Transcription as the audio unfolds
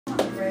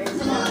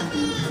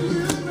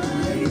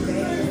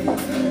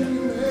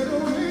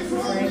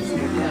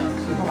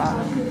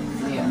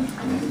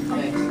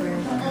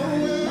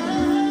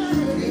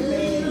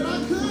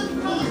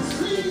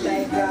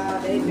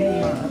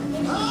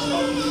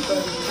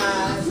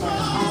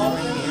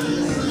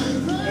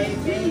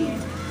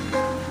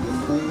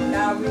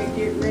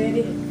get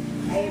ready.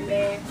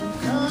 Amen.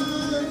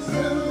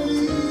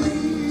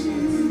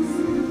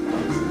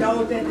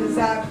 Those that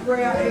desire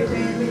prayer,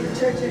 amen. May the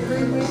church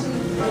agree with you.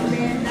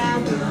 Amen. Now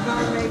we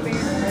come,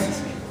 amen.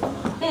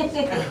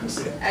 Amen.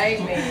 Thank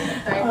you.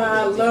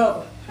 I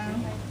love it.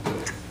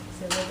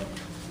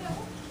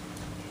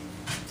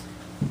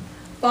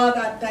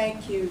 Father, I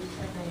thank you.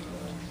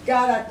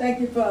 God, I thank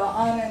you for the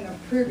honor and the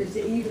privilege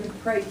to even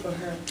pray for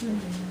her.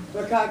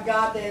 Because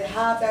God, that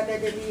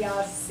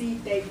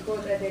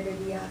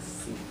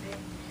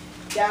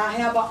I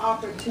have an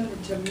opportunity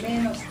to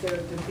minister,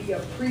 to be a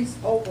priest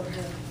over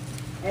her.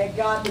 And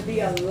God, to be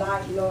a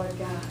light, Lord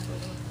God.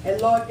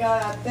 And Lord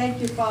God, I thank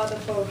you, Father,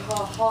 for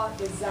her heart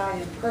desire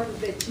and purpose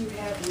that you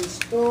have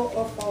restored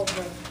upon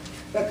her.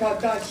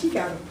 Because God, she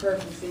got a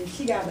purpose and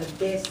she got a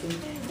destiny.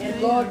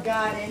 And Lord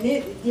God,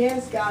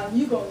 yes, God,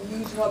 you're going to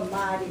use her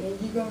mighty and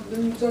you're going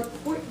to use her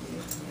quickly.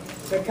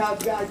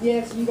 Because God,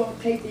 yes, you're going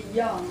to take the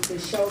young to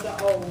show the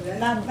old.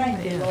 And I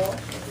thank you, Lord,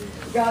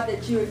 God,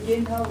 that you are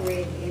getting her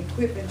ready,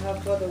 equipping her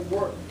for the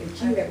work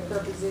that you have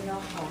purpose in her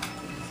heart.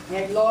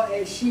 And Lord,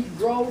 as she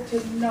grows to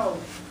know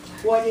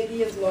what it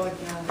is, Lord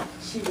God,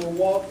 she will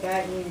walk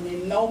that in.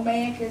 And no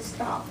man can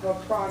stop her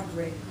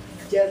progress.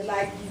 Just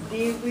like you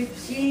did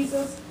with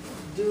Jesus,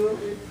 do it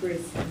with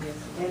Christy.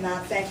 And I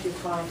thank you,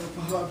 Father,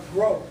 for her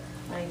growth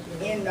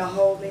in the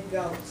Holy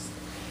Ghost.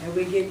 And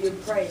we give you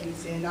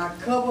praise. And I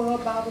cover her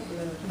by the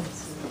blood,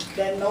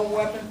 that no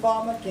weapon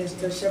formed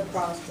against her shall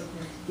prosper.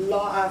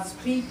 Lord, I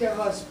speak to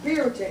her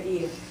spiritual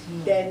ear,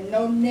 that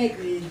no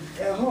negative,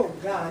 oh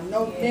God,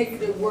 no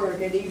negative word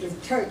that even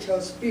touch her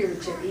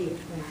spiritual ear.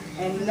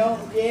 And no,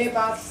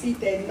 everybody see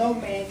that no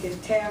man can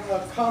tear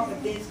her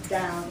confidence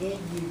down in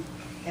you.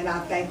 And I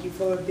thank you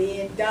for it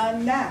being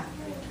done now,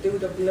 through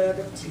the blood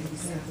of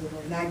Jesus.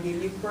 And I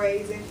give you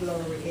praise and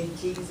glory in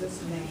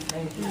Jesus' name.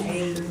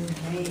 Amen.